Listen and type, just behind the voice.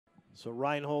So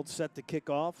Reinhold set to kick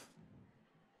off.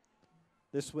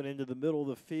 This one into the middle of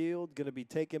the field, going to be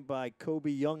taken by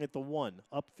Kobe Young at the 1.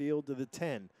 Upfield to the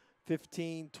 10,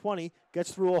 15, 20,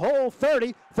 gets through a hole,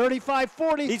 30, 35,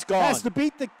 40. He's gone. Has to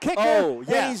beat the kicker. Oh,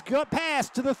 yeah. And he's got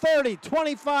past to the 30,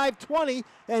 25, 20,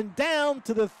 and down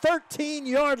to the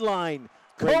 13-yard line.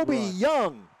 Great Kobe run.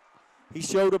 Young. He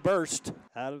showed a burst.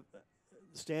 Out of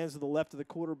stands to the left of the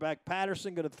quarterback.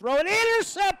 Patterson going to throw it.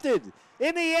 Intercepted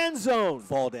in the end zone.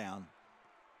 Fall down.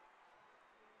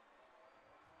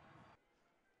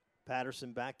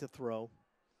 Patterson back to throw.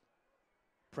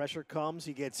 Pressure comes.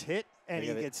 He gets hit, and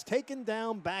he gets taken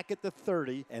down back at the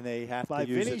 30. And they have by to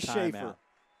use Vinny a Schaefer. timeout.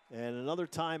 And another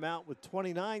timeout with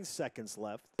 29 seconds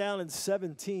left. Down in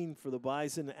 17 for the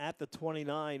Bison at the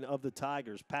 29 of the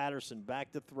Tigers. Patterson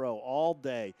back to throw all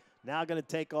day. Now going to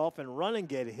take off and run and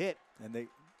get hit.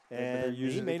 And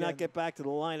he may not get back to the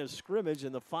line of scrimmage.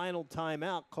 And the final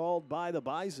timeout called by the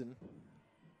Bison.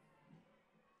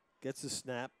 Gets the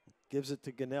snap. Gives it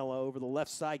to Ganella over the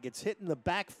left side. Gets hit in the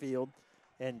backfield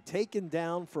and taken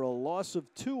down for a loss of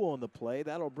 2 on the play.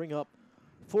 That'll bring up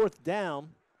 4th down.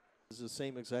 This is the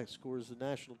same exact score as the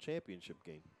national championship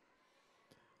game.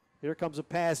 Here comes a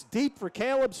pass deep for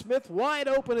Caleb Smith. Wide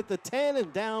open at the 10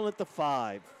 and down at the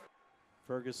 5.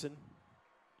 Ferguson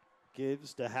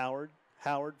gives to Howard.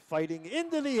 Howard fighting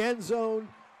into the end zone.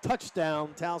 Touchdown,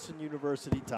 Towson University.